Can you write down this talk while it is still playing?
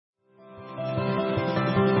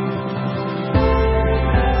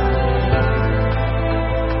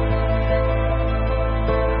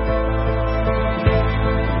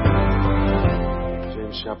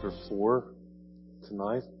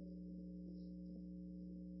tonight.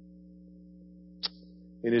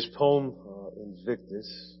 In his poem,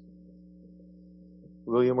 Invictus,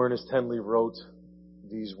 William Ernest Henley wrote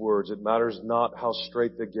these words: "It matters not how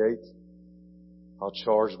strait the gate, how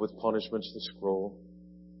charged with punishments the scroll.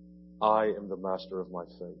 I am the master of my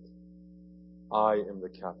fate. I am the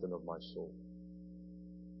captain of my soul."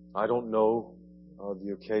 I don't know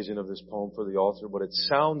the occasion of this poem for the author, but it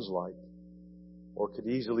sounds like, or could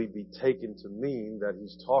easily be taken to mean, that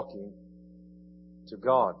he's talking to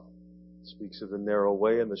God. It speaks of the narrow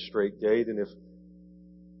way and the straight gate, and if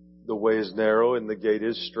the way is narrow and the gate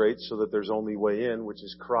is straight so that there's only way in, which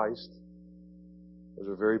is Christ, those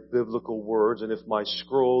are very biblical words. And if my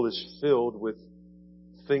scroll is filled with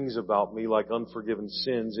things about me like unforgiven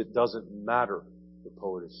sins, it doesn't matter, the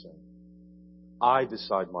poet is saying. I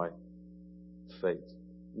decide my fate,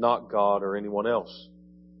 not God or anyone else.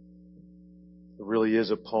 It really is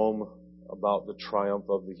a poem about the triumph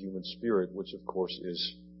of the human spirit, which of course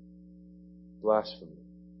is blasphemy.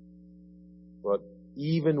 But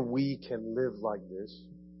even we can live like this.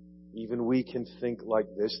 Even we can think like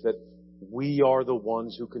this, that we are the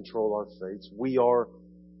ones who control our fates. We are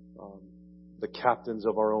the captains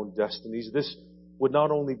of our own destinies. This would not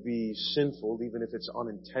only be sinful, even if it's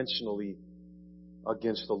unintentionally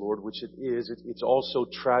against the Lord, which it is, it's also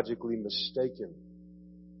tragically mistaken.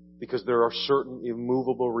 Because there are certain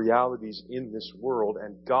immovable realities in this world,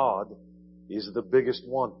 and God is the biggest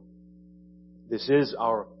one. This is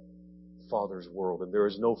our Father's world, and there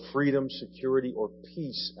is no freedom, security, or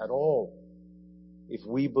peace at all if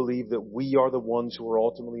we believe that we are the ones who are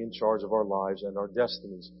ultimately in charge of our lives and our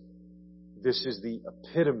destinies. This is the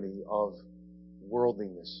epitome of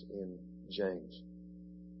worldliness in James.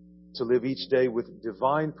 To live each day with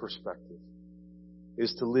divine perspective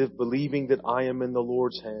is to live believing that I am in the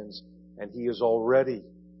Lord's hands and He is already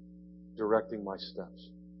directing my steps.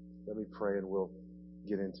 Let me pray and we'll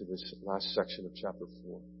get into this last section of chapter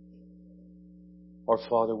 4. Our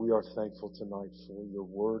Father, we are thankful tonight for your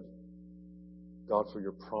word, God, for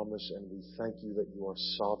your promise, and we thank you that you are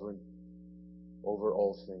sovereign over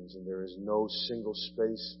all things, and there is no single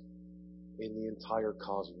space in the entire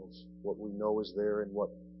cosmos. What we know is there and what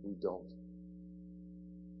we don't,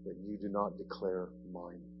 that you do not declare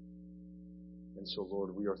mine. And so,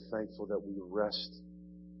 Lord, we are thankful that we rest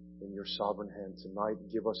in your sovereign hand tonight.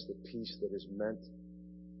 Give us the peace that is meant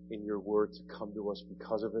in your word to come to us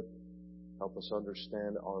because of it. Help us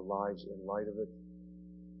understand our lives in light of it.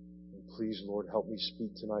 And please, Lord, help me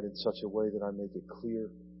speak tonight in such a way that I make it clear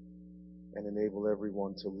and enable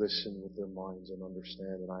everyone to listen with their minds and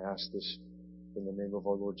understand. And I ask this in the name of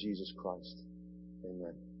our Lord Jesus Christ.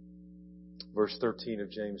 Amen. Verse 13 of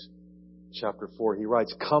James chapter 4, he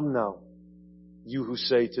writes, "Come now, you who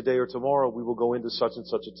say, today or tomorrow we will go into such and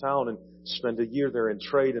such a town and spend a year there and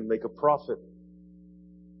trade and make a profit.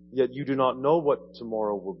 Yet you do not know what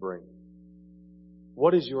tomorrow will bring.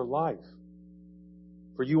 What is your life?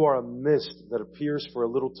 For you are a mist that appears for a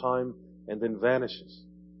little time and then vanishes.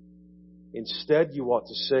 Instead, you ought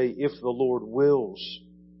to say, if the Lord wills,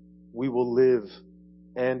 we will live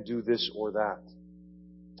and do this or that.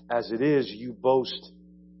 As it is, you boast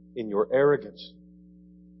in your arrogance.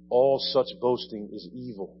 All such boasting is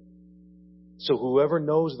evil. So whoever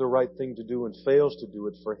knows the right thing to do and fails to do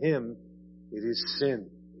it, for him it is sin."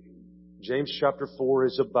 James chapter 4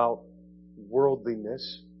 is about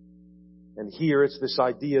worldliness. And here it's this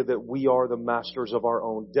idea that we are the masters of our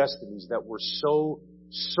own destinies, that we're so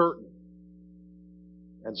certain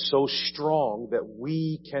and so strong that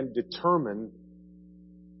we can determine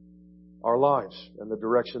our lives and the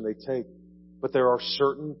direction they take. But there are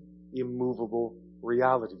certain immovable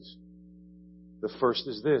realities. The first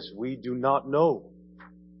is this: we do not know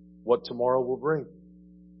what tomorrow will bring.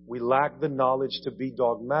 We lack the knowledge to be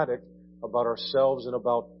dogmatic about ourselves and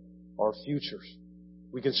about our futures.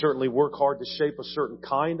 We can certainly work hard to shape a certain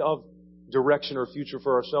kind of direction or future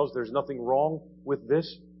for ourselves. There's nothing wrong with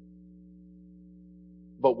this.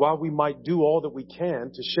 But while we might do all that we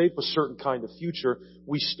can to shape a certain kind of future,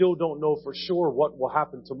 we still don't know for sure what will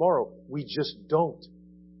happen tomorrow. We just don't.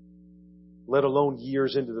 Let alone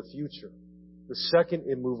years into the future. The second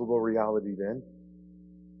immovable reality then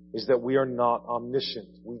is that we are not omniscient.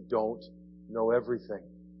 We don't know everything.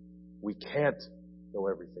 We can't know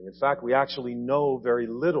everything. In fact, we actually know very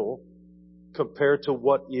little compared to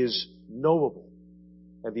what is knowable.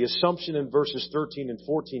 And the assumption in verses 13 and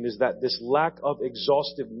 14 is that this lack of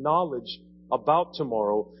exhaustive knowledge about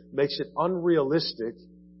tomorrow makes it unrealistic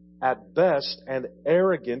at best and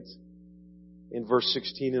arrogant, in verse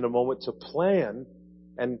 16 in a moment, to plan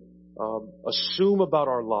and assume about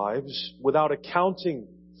our lives without accounting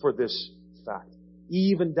for this fact.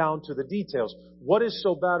 even down to the details. What is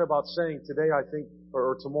so bad about saying today I think,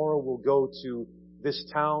 or tomorrow we'll go to this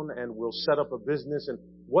town and we'll set up a business, and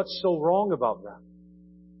what's so wrong about that?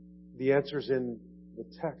 The answer's in the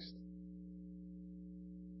text.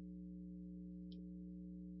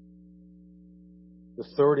 The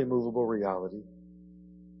third immovable reality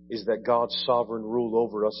is that God's sovereign rule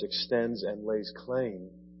over us extends and lays claim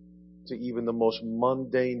to even the most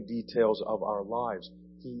mundane details of our lives.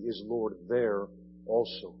 He is Lord there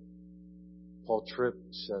also. Paul Tripp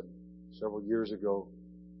said several years ago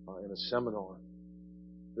in a seminar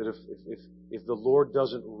that if the Lord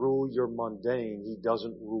doesn't rule your mundane, He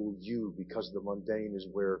doesn't rule you, because the mundane is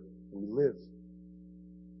where we live.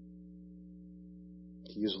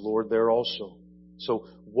 He is Lord there also. So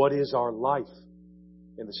what is our life?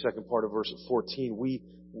 In the second part of verse 14,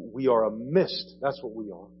 we are a mist. That's what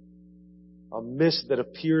we are. A mist that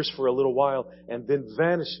appears for a little while and then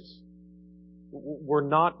vanishes. We're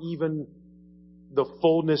not even the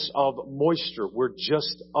fullness of moisture. We're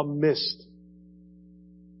just a mist.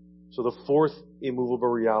 So the fourth immovable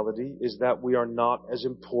reality is that we are not as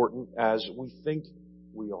important as we think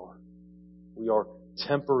we are. We are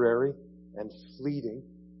temporary and fleeting.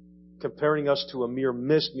 Comparing us to a mere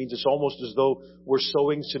mist means it's almost as though we're so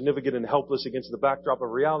insignificant and helpless against the backdrop of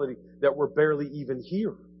reality that we're barely even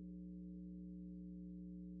here.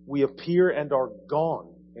 We appear and are gone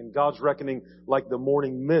in God's reckoning like the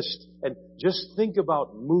morning mist. And just think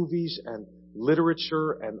about movies and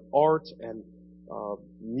literature and art and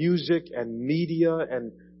music and media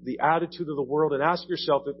and the attitude of the world, and ask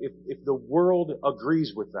yourself if the world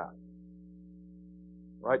agrees with that.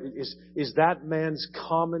 Right? Is that man's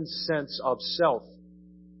common sense of self?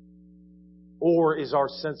 Or is our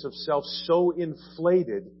sense of self so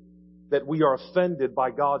inflated that we are offended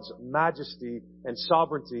by God's majesty and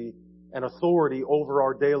sovereignty and authority over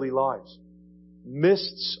our daily lives?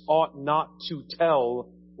 Mists ought not to tell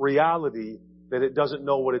reality that it doesn't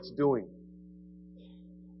know what it's doing.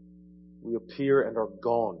 We appear and are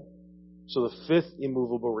gone. So the fifth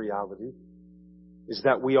immovable reality is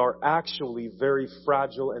that we are actually very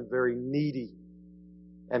fragile and very needy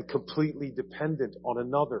and completely dependent on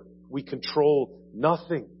another. We control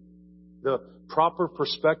nothing. The proper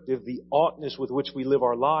perspective, the oughtness with which we live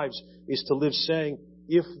our lives, is to live saying,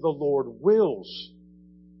 if the Lord wills,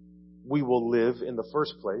 we will live in the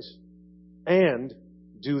first place and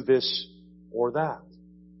do this or that.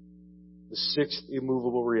 The sixth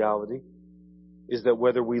immovable reality is that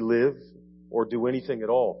whether we live or do anything at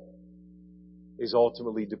all is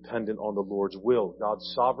ultimately dependent on the Lord's will.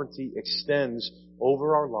 God's sovereignty extends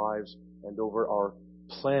over our lives and over our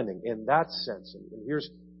planning. In that sense, and here's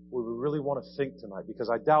where we really want to think tonight, because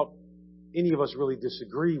I doubt any of us really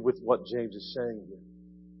disagree with what James is saying here.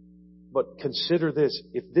 But consider this.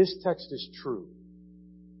 If this text is true,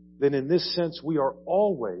 then in this sense we are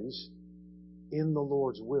always in the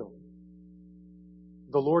Lord's will.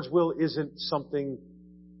 The Lord's will isn't something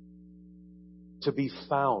to be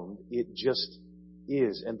found. It just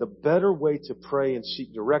is. And the better way to pray and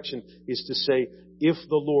seek direction is to say, if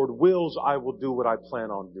the Lord wills, I will do what I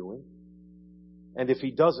plan on doing. And if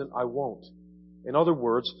He doesn't, I won't. In other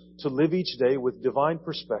words, to live each day with divine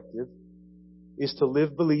perspective is to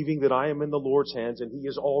live believing that I am in the Lord's hands and He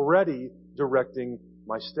is already directing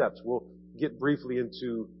my steps. We'll get briefly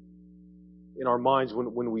into, in our minds,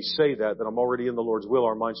 when we say that I'm already in the Lord's will,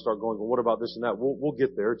 our minds start going, well, what about this and that? We'll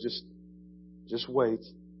get there. Just wait.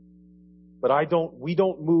 But we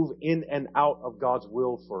don't move in and out of God's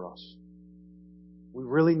will for us. We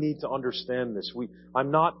really need to understand this.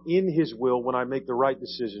 I'm not in His will when I make the right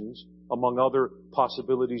decisions among other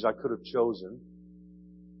possibilities I could have chosen.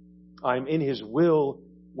 I'm in His will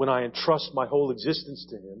when I entrust my whole existence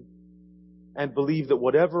to Him and believe that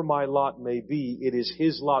whatever my lot may be, it is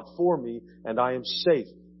His lot for me and I am safe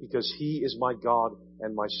because He is my God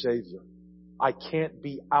and my Savior. I can't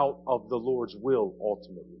be out of the Lord's will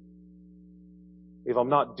ultimately. If I'm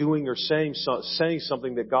not doing or saying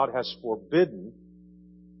something that God has forbidden,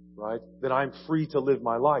 right, then I'm free to live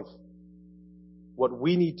my life. What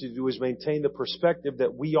we need to do is maintain the perspective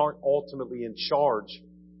that we aren't ultimately in charge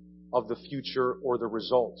of the future or the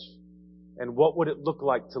results. And what would it look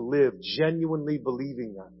like to live genuinely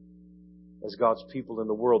believing that as God's people in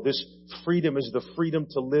the world? This freedom is the freedom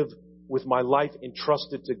to live with my life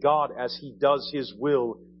entrusted to God as He does His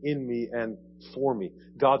will in me and for me.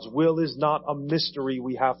 God's will is not a mystery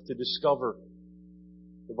we have to discover.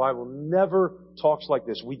 The Bible never talks like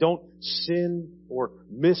this. We don't sin or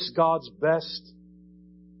miss God's best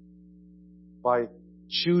by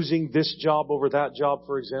choosing this job over that job,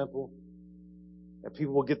 for example. And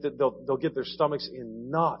people will get they'll get their stomachs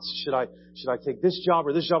in knots. Should I take this job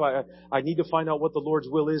or this job? I need to find out what the Lord's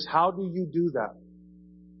will is. How do you do that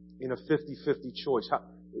in a 50-50 choice?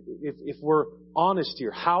 If we're honest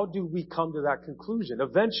here, how do we come to that conclusion?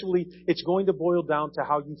 Eventually, it's going to boil down to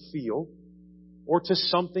how you feel or to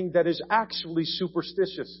something that is actually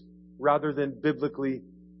superstitious rather than biblically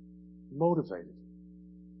motivated.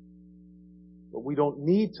 But we don't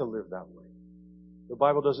need to live that way. The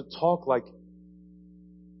Bible doesn't talk like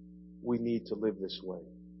we need to live this way.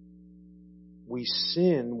 We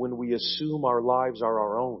sin when we assume our lives are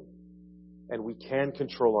our own and we can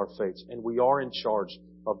control our fates and we are in charge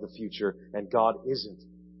of the future and God isn't.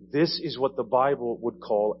 This is what the Bible would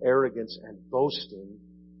call arrogance and boasting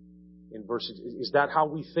in verses. Is that how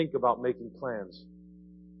we think about making plans?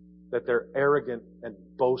 That they're arrogant and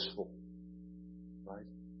boastful. Right?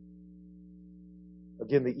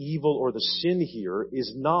 Again, the evil or the sin here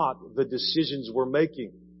is not the decisions we're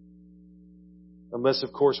making. Unless,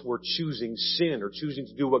 of course, we're choosing sin or choosing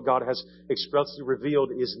to do what God has expressly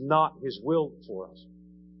revealed is not His will for us.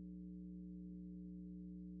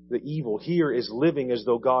 The evil here is living as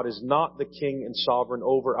though God is not the king and sovereign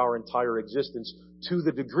over our entire existence to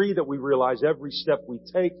the degree that we realize every step we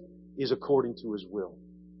take is according to His will.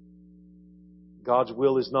 God's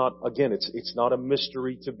will is not, again, it's not a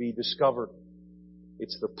mystery to be discovered.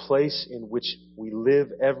 It's the place in which we live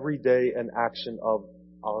every day and action of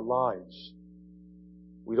our lives.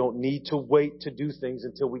 We don't need to wait to do things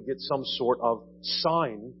until we get some sort of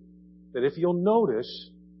sign that, if you'll notice,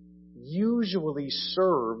 usually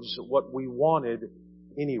serves what we wanted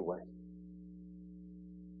anyway.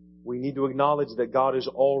 We need to acknowledge that God is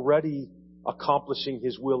already accomplishing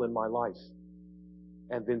His will in my life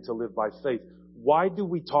and then to live by faith. Why do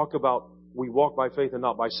we talk about we walk by faith and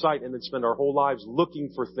not by sight and then spend our whole lives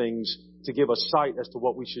looking for things to give us sight as to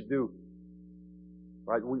what we should do?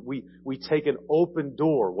 Right? We take an open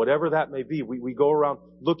door, whatever that may be. We go around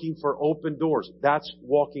looking for open doors. That's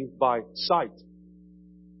walking by sight.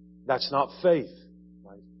 That's not faith.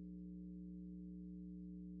 Right?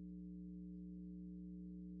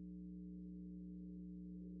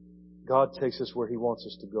 God takes us where He wants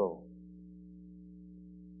us to go.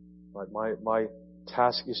 Right? My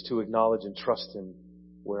task is to acknowledge and trust Him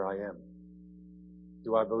where I am.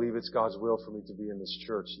 Do I believe it's God's will for me to be in this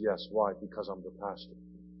church? Yes. Why? Because I'm the pastor.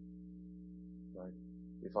 Right?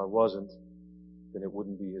 If I wasn't, then it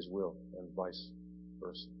wouldn't be His will, and vice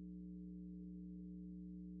versa.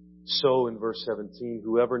 So in verse 17,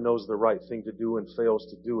 whoever knows the right thing to do and fails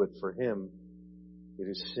to do it, for him it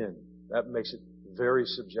is sin. That makes it very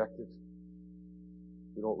subjective.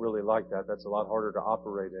 We don't really like that. That's a lot harder to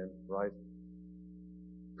operate in, right?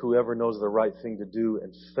 Whoever knows the right thing to do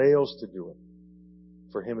and fails to do it,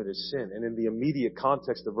 for him it is sin. And in the immediate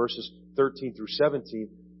context of verses 13 through 17,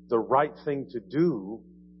 the right thing to do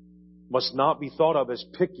must not be thought of as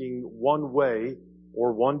picking one way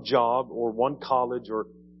or one job or one college or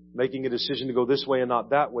making a decision to go this way and not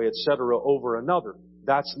that way, etc., over another.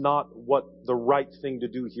 That's not what the right thing to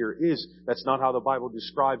do here is. That's not how the Bible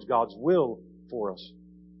describes God's will for us.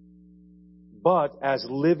 But as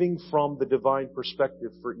living from the divine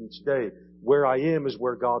perspective for each day, where I am is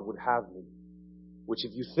where God would have me. Which,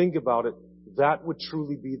 if you think about it, that would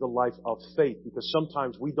truly be the life of faith, because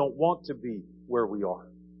sometimes we don't want to be where we are.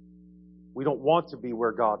 We don't want to be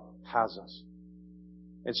where God has us.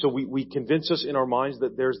 And so we convince us in our minds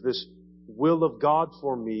that there's this will of God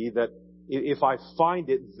for me, that if I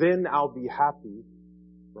find it, then I'll be happy,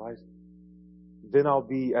 right? Then I'll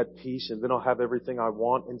be at peace and then I'll have everything I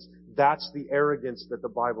want. And that's the arrogance that the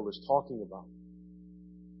Bible is talking about.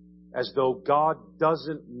 As though God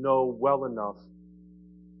doesn't know well enough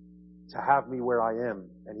to have me where I am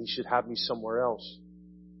and He should have me somewhere else.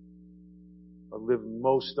 I live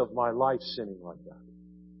most of my life sinning like that.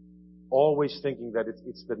 Always thinking that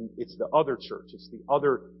it's the other church, it's the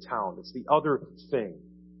other town, it's the other thing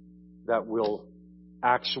that will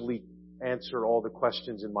actually answer all the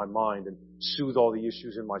questions in my mind and soothe all the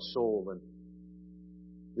issues in my soul. And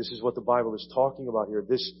this is what the Bible is talking about here.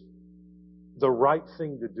 The right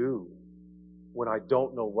thing to do when I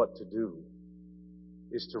don't know what to do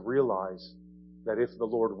is to realize that if the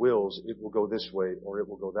Lord wills, it will go this way or it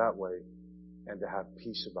will go that way, and to have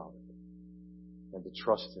peace about it and to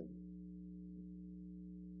trust Him.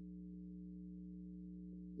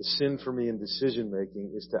 The sin for me in decision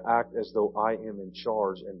making is to act as though I am in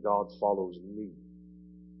charge and God follows me.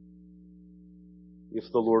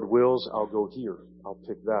 If the Lord wills, I'll go here. I'll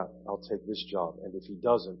pick that. I'll take this job. And if He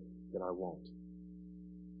doesn't, then I won't.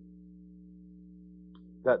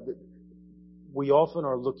 We often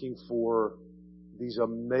are looking for these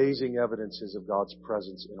amazing evidences of God's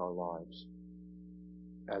presence in our lives.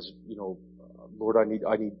 As, Lord,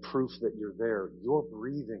 I need proof that you're there. You're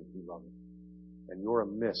breathing, beloved, and you're a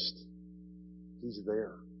mist. He's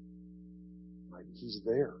there. Right? He's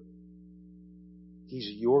there. He's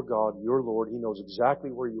your God, your Lord. He knows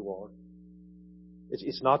exactly where you are.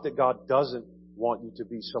 It's not that God doesn't want you to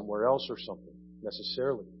be somewhere else or something,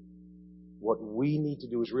 necessarily. What we need to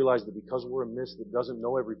do is realize that because we're a mist that doesn't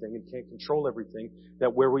know everything and can't control everything,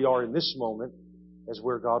 that where we are in this moment is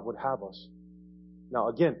where God would have us. Now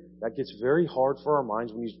again, that gets very hard for our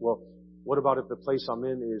minds when what about if the place I'm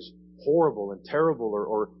in is horrible and terrible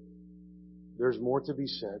or there's more to be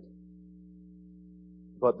said.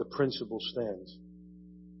 But the principle stands.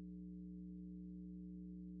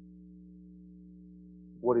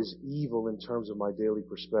 What is evil in terms of my daily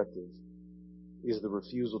perspective is the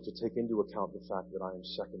refusal to take into account the fact that I am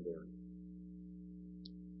secondary.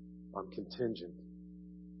 I'm contingent.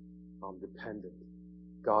 I'm dependent.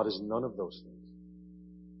 God is none of those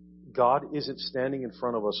things. God isn't standing in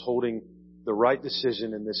front of us holding the right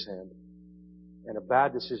decision in this hand and a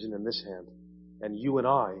bad decision in this hand, and you and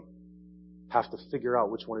I have to figure out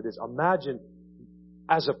which one it is. Imagine,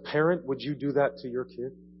 as a parent, would you do that to your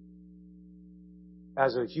kid?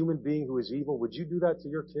 As a human being who is evil, would you do that to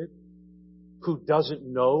your kid? Who doesn't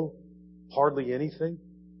know hardly anything,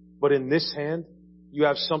 but in this hand, you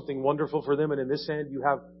have something wonderful for them, and in this hand, you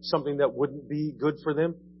have something that wouldn't be good for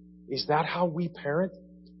them? Is that how we parent?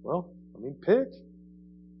 Well, pick.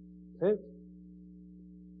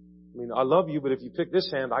 I love you, but if you pick this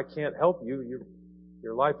hand, I can't help you.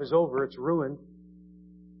 Your life is over. It's ruined.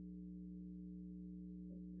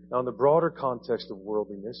 Now, in the broader context of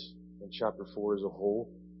worldliness, in chapter 4 as a whole,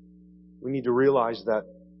 we need to realize that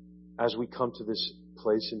as we come to this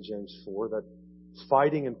place in James 4, that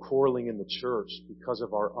fighting and quarreling in the church because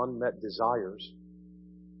of our unmet desires,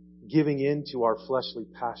 giving in to our fleshly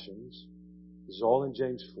passions, is all in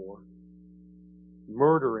James 4.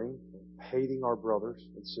 Murdering, hating our brothers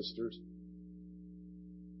and sisters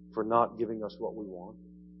for not giving us what we want,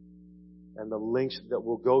 and the lengths that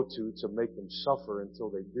we'll go to make them suffer until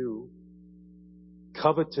they do.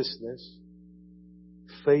 Covetousness,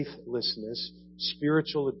 faithlessness,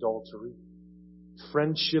 spiritual adultery,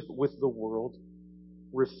 friendship with the world,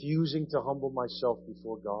 refusing to humble myself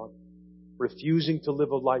before God, refusing to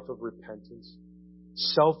live a life of repentance,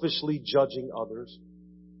 selfishly judging others,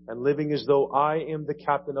 and living as though I am the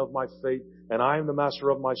captain of my fate and I am the master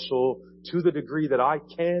of my soul to the degree that I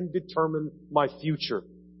can determine my future.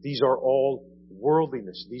 These are all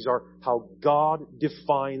worldliness. These are how God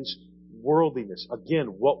defines worldliness. Again,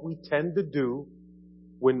 what we tend to do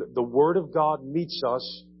when the Word of God meets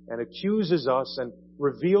us and accuses us and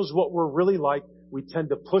reveals what we're really like, we tend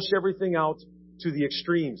to push everything out to the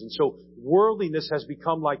extremes. And so worldliness has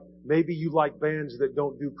become like, maybe you like bands that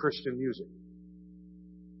don't do Christian music.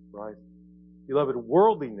 Right? Beloved,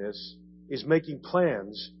 worldliness is making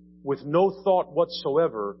plans with no thought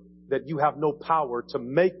whatsoever that you have no power to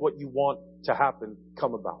make what you want to happen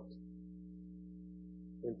come about.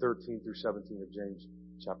 In 13 through 17 of James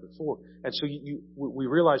chapter 4. And so we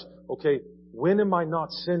realize, okay, when am I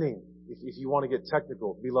not sinning? If you want to get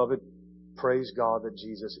technical, beloved, praise God that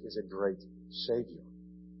Jesus is a great Savior.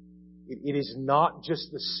 It is not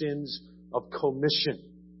just the sins of commission.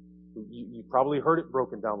 You probably heard it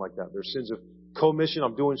broken down like that. There's sins of commission,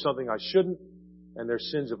 I'm doing something I shouldn't, and there's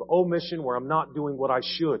sins of omission where I'm not doing what I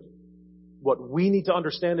should. What we need to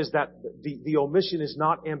understand is that the omission is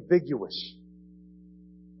not ambiguous.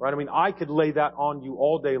 Right? I could lay that on you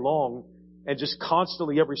all day long and just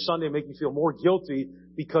constantly every Sunday make you feel more guilty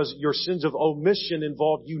because your sins of omission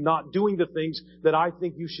involve you not doing the things that I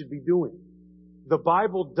think you should be doing. The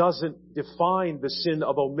Bible doesn't define the sin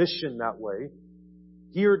of omission that way.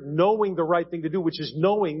 Here, knowing the right thing to do, which is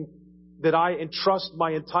knowing that I entrust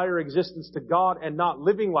my entire existence to God and not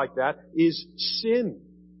living like that, is sin.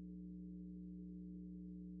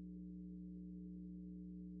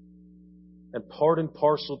 And part and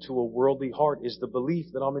parcel to a worldly heart is the belief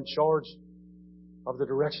that I'm in charge of the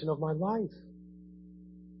direction of my life.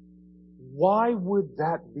 Why would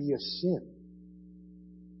that be a sin?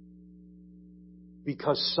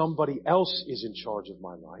 Because somebody else is in charge of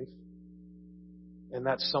my life, and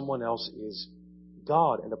that someone else is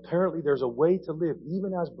God. And apparently there's a way to live,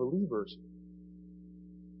 even as believers,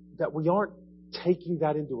 that we aren't taking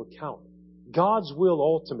that into account. God's will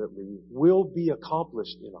ultimately will be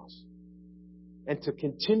accomplished in us. And to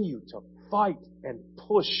continue to fight and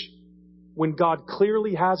push when God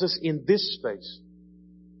clearly has us in this space,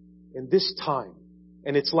 in this time.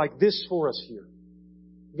 And it's like this for us here.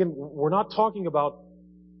 Again, we're not talking about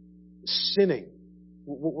sinning.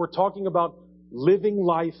 We're talking about living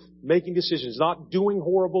life, making decisions, not doing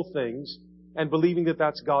horrible things and believing that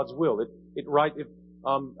that's God's will.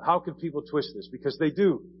 How can people twist this? Because they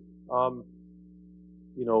do. So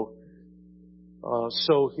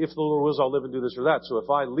if the Lord wills, I'll live and do this or that. So if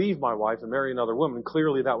I leave my wife and marry another woman,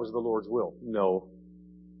 clearly that was the Lord's will. No,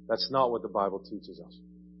 that's not what the Bible teaches us.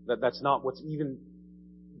 That's not what's even,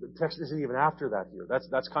 the text isn't even after that here.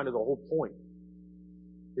 That's kind of the whole point.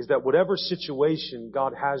 Is that whatever situation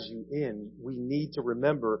God has you in, we need to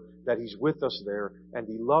remember that He's with us there and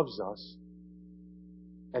He loves us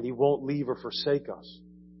and He won't leave or forsake us.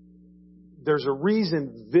 There's a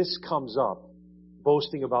reason this comes up,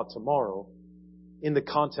 boasting about tomorrow, in the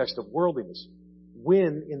context of worldliness.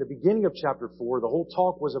 When, in the beginning of chapter 4, the whole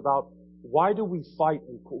talk was about why do we fight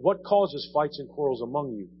and what causes fights and quarrels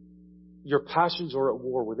among you? Your passions are at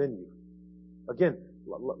war within you. Again,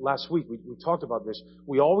 last week we talked about this.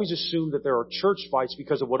 We always assume that there are church fights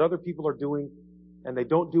because of what other people are doing and they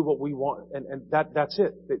don't do what we want. And that's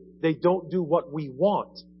it. They don't do what we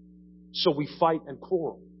want. So we fight and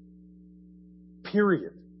quarrel.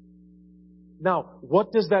 Period. Now,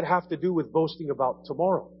 what does that have to do with boasting about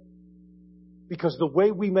tomorrow? Because the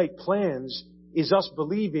way we make plans is us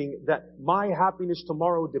believing that my happiness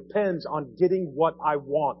tomorrow depends on getting what I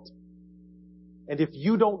want. And if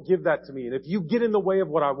you don't give that to me, and if you get in the way of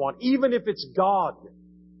what I want, even if it's God,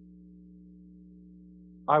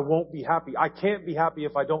 I won't be happy. I can't be happy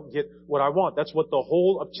if I don't get what I want. That's what the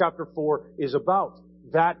whole of chapter 4 is about.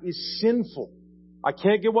 That is sinful. I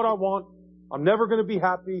can't get what I want. I'm never going to be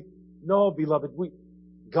happy. No, beloved,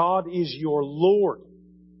 God is your Lord.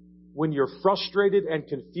 When you're frustrated and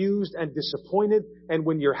confused and disappointed, and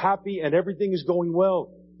when you're happy and everything is going well,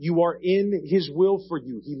 you are in His will for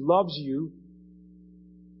you. He loves you.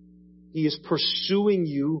 He is pursuing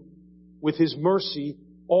you with His mercy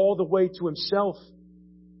all the way to Himself.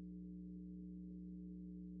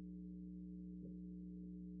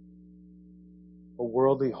 A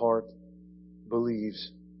worldly heart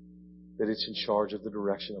believes that it's in charge of the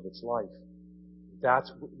direction of its life.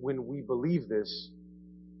 That's when we believe this,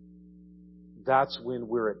 that's when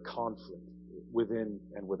we're at conflict within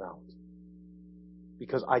and without.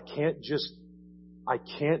 Because I can't just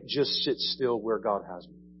sit still where God has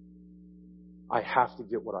me. I have to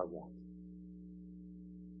get what I want.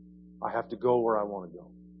 I have to go where I want to go.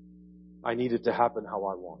 I need it to happen how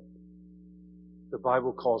I want it. The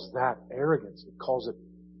Bible calls that arrogance. It calls it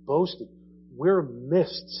boasting. We're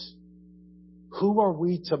mists. Who are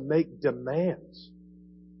we to make demands?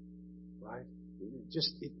 Right?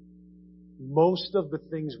 Most of the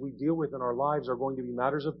things we deal with in our lives are going to be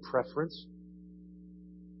matters of preference.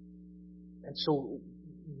 And so,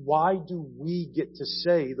 why do we get to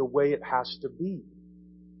say the way it has to be?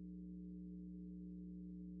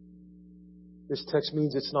 This text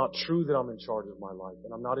means it's not true that I'm in charge of my life,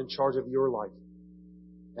 and I'm not in charge of your life,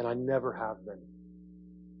 and I never have been.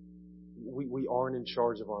 We aren't in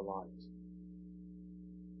charge of our lives.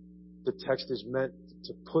 The text is meant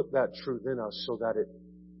to put that truth in us so that it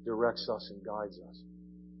directs us and guides us.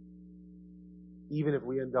 Even if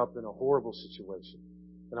we end up in a horrible situation.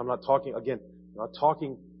 And I'm not talking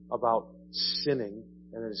about sinning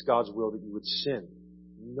and that it's God's will that you would sin.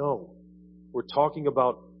 No. We're talking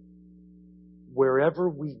about wherever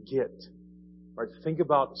we get. Right? Think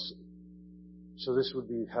about, so this would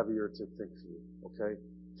be heavier to think through, okay?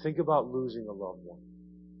 Think about losing a loved one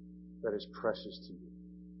that is precious to you.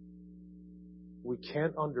 We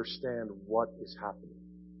can't understand what is happening.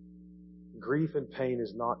 Grief and pain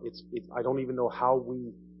is not, I don't even know how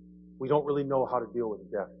we don't really know how to deal with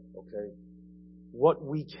death, okay? What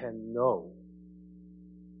we can know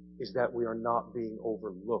is that we are not being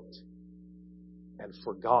overlooked and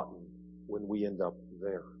forgotten when we end up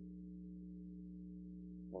there.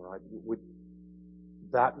 Alright?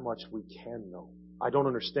 That much we can know. I don't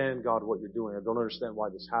understand, God, what you're doing. I don't understand why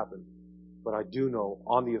this happened. But I do know,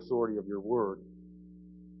 on the authority of your word,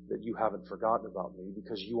 that you haven't forgotten about me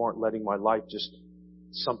because you aren't letting my life just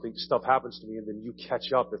stuff happens to me and then you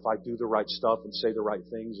catch up if I do the right stuff and say the right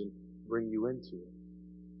things and bring you into it.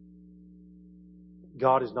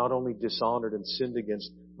 God is not only dishonored and sinned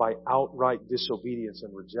against by outright disobedience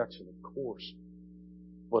and rejection, of course,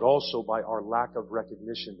 but also by our lack of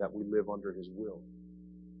recognition that we live under His will.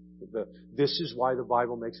 This is why the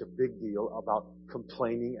Bible makes a big deal about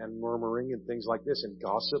complaining and murmuring and things like this and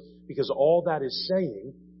gossip, because all that is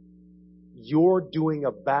saying, you're doing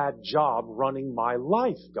a bad job running my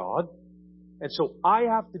life, God. And so I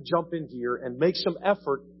have to jump in here and make some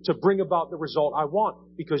effort to bring about the result I want,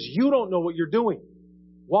 because you don't know what you're doing.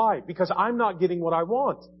 Why? Because I'm not getting what I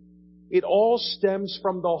want. It all stems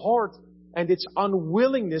from the heart and its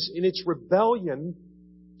unwillingness in its rebellion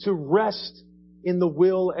to rest in the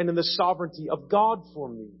will and in the sovereignty of God for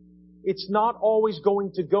me. It's not always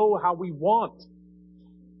going to go how we want.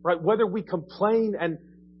 Right? Whether we complain and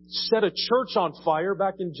set a church on fire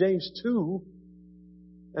back in James 2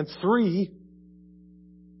 and 3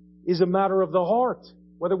 is a matter of the heart.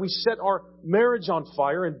 Whether we set our marriage on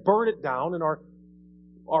fire and burn it down and our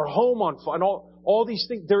home on fire and all these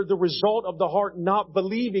things, they're the result of the heart not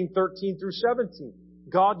believing 13 through 17.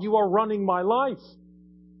 God, you are running my life.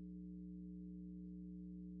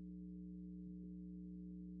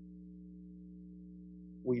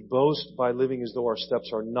 We boast by living as though our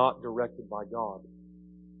steps are not directed by God.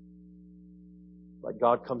 Like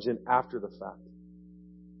God comes in after the fact.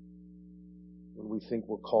 When we think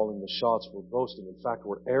we're calling the shots, we're boasting. In fact,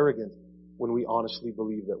 we're arrogant when we honestly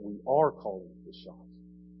believe that we are calling the shots.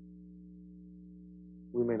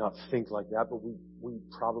 We may not think like that, but we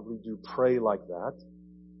probably do pray like that.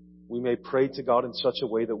 We may pray to God in such a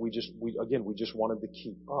way that we just want Him to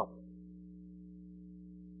keep up.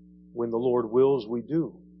 When the Lord wills, we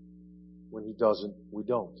do. When He doesn't, we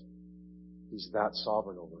don't. He's that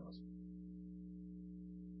sovereign over us.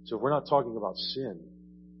 So if we're not talking about sin,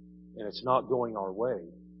 and it's not going our way,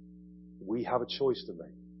 we have a choice to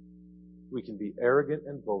make. We can be arrogant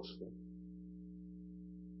and boastful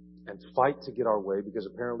and fight to get our way because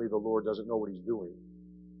apparently the Lord doesn't know what He's doing.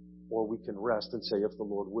 Or we can rest and say, if the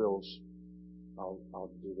Lord wills, I'll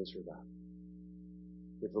do this or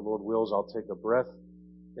that. If the Lord wills, I'll take a breath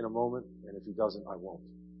in a moment, and if He doesn't, I won't.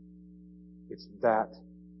 It's that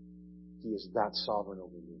He is that sovereign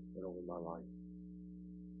over me and over my life.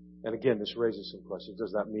 And again, this raises some questions.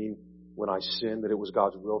 Does that mean when I sin that it was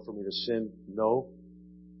God's will for me to sin? No.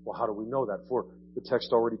 Well, how do we know that? For the text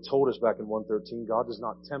already told us back in 1:13, God does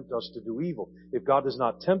not tempt us to do evil. If God does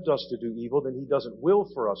not tempt us to do evil, then He doesn't will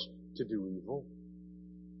for us to do evil.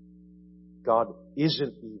 God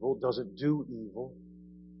isn't evil, doesn't do evil.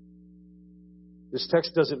 This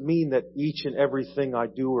text doesn't mean that each and everything I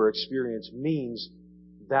do or experience means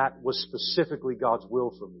that was specifically God's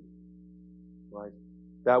will for me. Right?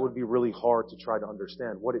 That would be really hard to try to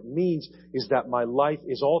understand. What it means is that my life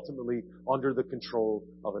is ultimately under the control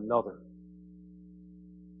of another.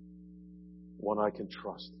 One I can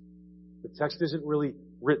trust. The text isn't really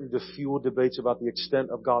written to fuel debates about the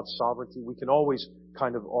extent of God's sovereignty. We can always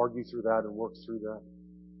kind of argue through that and work through that.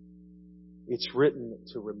 It's written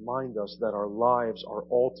to remind us that our lives are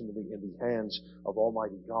ultimately in the hands of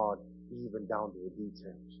Almighty God, even down to the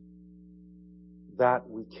details. That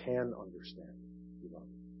we can understand.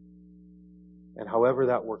 And however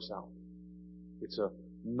that works out, it's a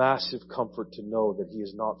massive comfort to know that He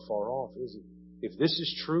is not far off, is He? If this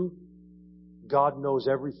is true, God knows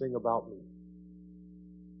everything about me.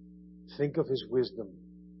 Think of His wisdom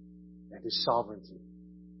and His sovereignty.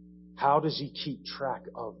 How does He keep track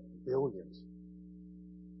of billions?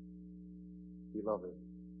 Beloved,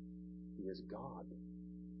 He is God.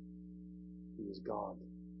 He is God.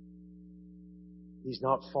 He's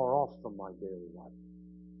not far off from my daily life.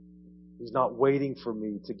 He's not waiting for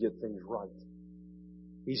me to get things right.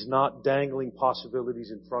 He's not dangling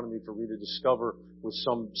possibilities in front of me for me to discover with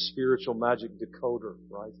some spiritual magic decoder,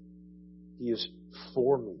 right? He is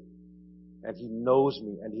for me. And He knows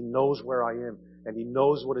me. And He knows where I am. And He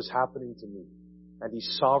knows what is happening to me. And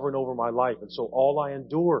He's sovereign over my life. And so all I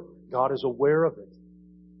endure, God is aware of it.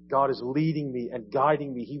 God is leading me and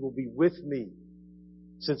guiding me. He will be with me.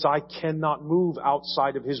 Since I cannot move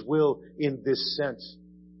outside of His will in this sense.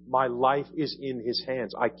 My life is in His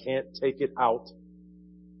hands. I can't take it out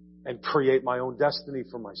and create my own destiny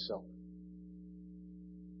for myself.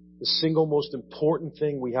 The single most important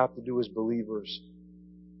thing we have to do as believers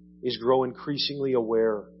is grow increasingly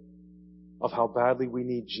aware of how badly we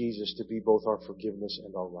need Jesus to be both our forgiveness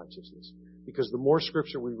and our righteousness. Because the more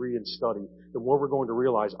Scripture we read and study, the more we're going to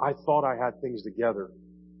realize, I thought I had things together.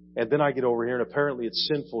 And then I get over here and apparently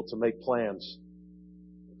it's sinful to make plans.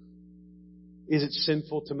 Is it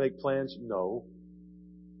sinful to make plans? No.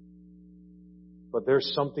 But there's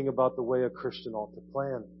something about the way a Christian ought to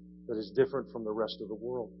plan that is different from the rest of the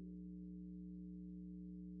world.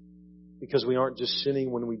 Because we aren't just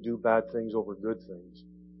sinning when we do bad things over good things,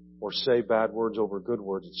 or say bad words over good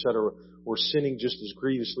words, etc. We're sinning just as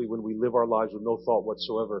grievously when we live our lives with no thought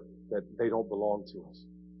whatsoever that they don't belong to us.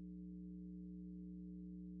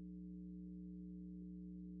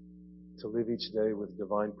 To live each day with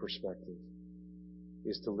divine perspective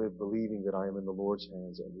is to live believing that I am in the Lord's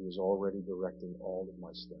hands and He is already directing all of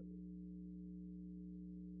my steps.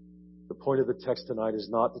 The point of the text tonight is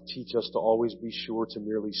not to teach us to always be sure to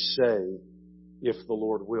merely say, if the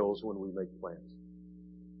Lord wills, when we make plans.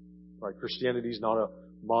 Right? Christianity is not a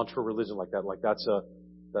mantra religion like that. Like that's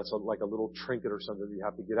like a little trinket or something that you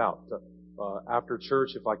have to get out. After church,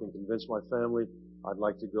 if I can convince my family, I'd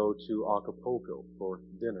like to go to Acapulco for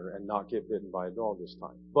dinner and not get bitten by a dog this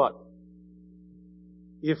time. But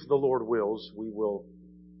if the Lord wills, we will.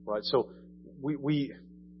 Right? So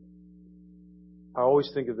I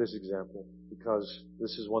always think of this example because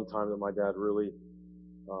this is one time that my dad really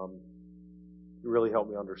helped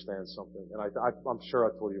me understand something. And I'm sure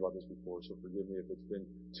I've told you about this before, so forgive me if it's been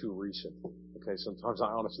too recent. Okay, sometimes I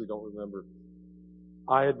honestly don't remember.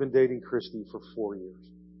 I had been dating Christy for 4 years.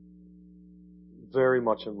 Very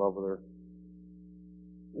much in love with her.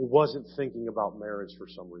 Wasn't thinking about marriage for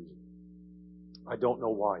some reason. I don't know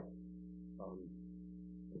why.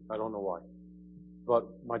 I don't know why.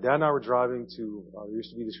 But my dad and I were driving to, there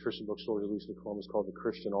used to be this Christian bookstore in Houston, Columbus called the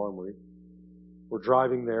Christian Armory. We're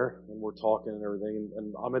driving there and we're talking and everything.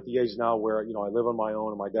 And I'm at the age now where, I live on my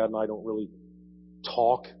own and my dad and I don't really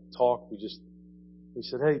talk. He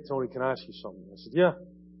said, "Hey, Tony, can I ask you something?" I said, "Yeah."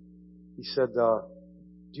 He said, "Do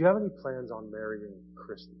you have any plans on marrying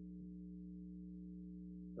Christy?"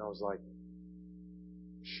 And I was like,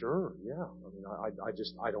 "Sure, yeah."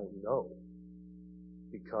 I don't know.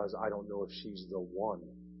 Because I don't know if she's the one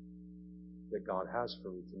that God has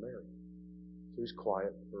for me to marry. So he was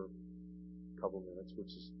quiet for a couple minutes, which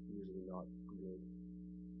is usually not good.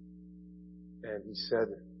 And he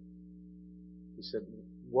said,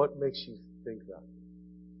 "What makes you think that?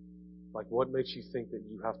 Like, what makes you think that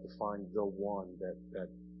you have to find the one that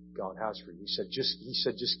God has for you?" He said, just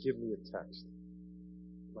give me a text.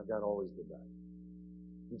 My dad always did that.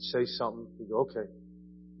 He'd say something, he'd go, "Okay,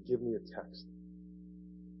 give me a text."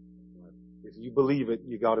 If you believe it,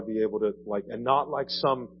 you got to be able to, and not like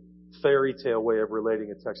some fairy tale way of relating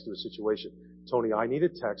a text to a situation. "Tony, I need a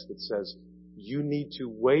text that says you need to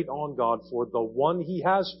wait on God for the one He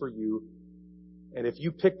has for you. And if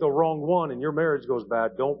you pick the wrong one and your marriage goes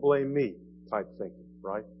bad, don't blame me," type thinking,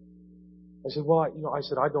 right? I said, "Well, I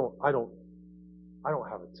don't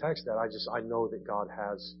have a text that I know that God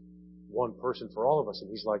has one person for all of us." And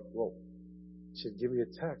he's like, "Well," he said, "give me a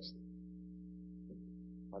text."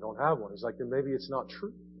 "I don't have one." He's like, "Then maybe it's not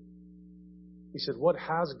true." He said, "What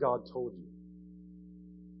has God told you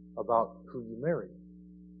about who you marry?"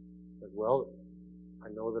 Like, "Well, I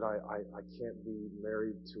know that I can't be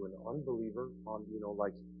married to an unbeliever on,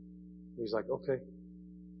 he's like, "Okay,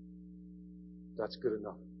 that's good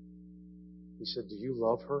enough." He said, "Do you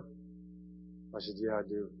love her?" I said, "Yeah, I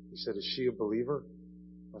do." He said, "Is she a believer?"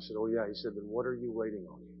 I said, "Oh yeah." He said, "Then what are you waiting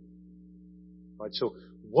on?" Right? So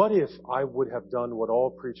what if I would have done what all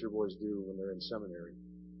preacher boys do when they're in seminary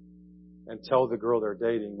and tell the girl they're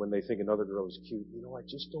dating when they think another girl is cute, "I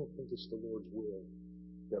just don't think it's the Lord's will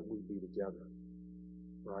that we be together."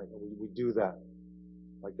 Right? And we do that.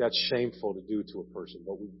 Like, that's shameful to do to a person,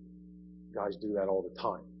 but guys do that all the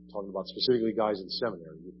time. I'm talking about specifically guys in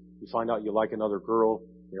seminary. You find out you like another girl,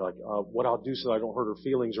 you're like, what I'll do so that I don't hurt her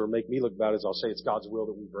feelings or make me look bad is I'll say it's God's will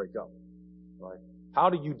that we break up. Right?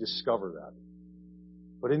 How do you discover that?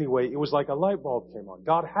 But anyway, it was like a light bulb came on.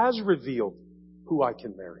 God has revealed who I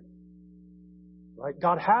can marry. Right?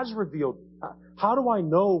 God has revealed. How do I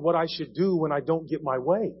know what I should do when I don't get my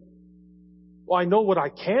way? Well, I know what I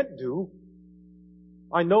can't do.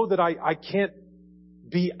 I know that I can't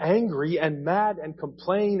be angry and mad and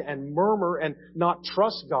complain and murmur and not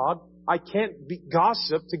trust God. I can't be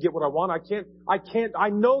gossip to get what I want. I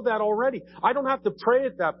know that already. I don't have to pray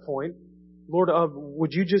at that point, "Lord,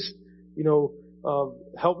 would you just,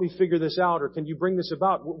 help me figure this out, or can you bring this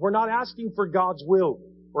about?" We're not asking for God's will.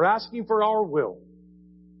 We're asking for our will.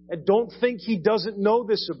 And don't think He doesn't know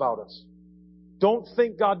this about us. Don't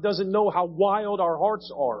think God doesn't know how wild our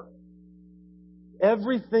hearts are.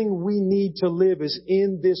 Everything we need to live is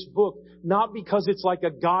in this book. Not because it's like a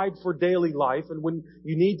guide for daily life, and when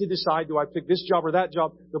you need to decide, do I pick this job or that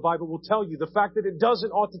job, the Bible will tell you. The fact that it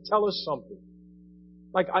doesn't ought to tell us something.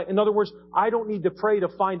 In other words, I don't need to pray to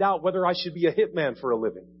find out whether I should be a hitman for a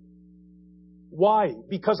living. Why?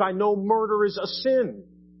 Because I know murder is a sin.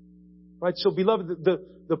 Right? So, beloved,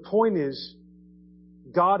 the point is,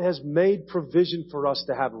 God has made provision for us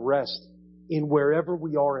to have rest in wherever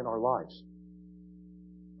we are in our lives.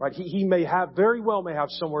 Right? He very well may have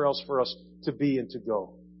somewhere else for us to be and to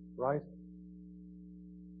go. Right?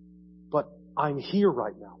 But I'm here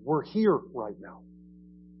right now. We're here right now.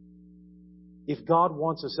 If God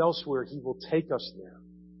wants us elsewhere, He will take us there.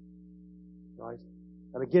 Right?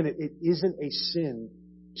 And again, it isn't a sin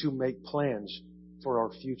to make plans for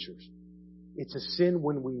our futures. It's a sin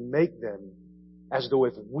when we make them as though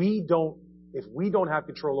if we don't have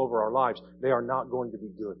control over our lives, they are not going to be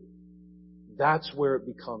good. That's where it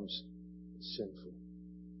becomes sinful.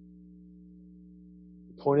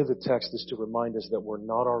 The point of the text is to remind us that we're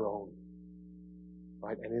not our own.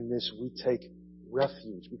 Right? And in this we take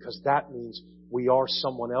refuge, because that means we are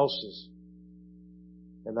someone else's.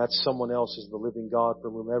 And that someone else is the living God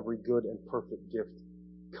from whom every good and perfect gift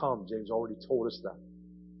come. James already told us that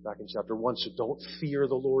back in chapter 1. So don't fear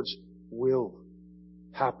the Lord's will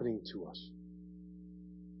happening to us.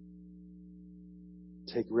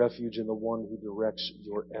 Take refuge in the one who directs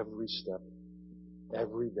your every step,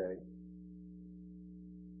 every day.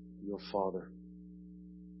 Your Father,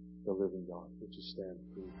 the living God. Would you stand,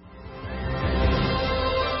 please?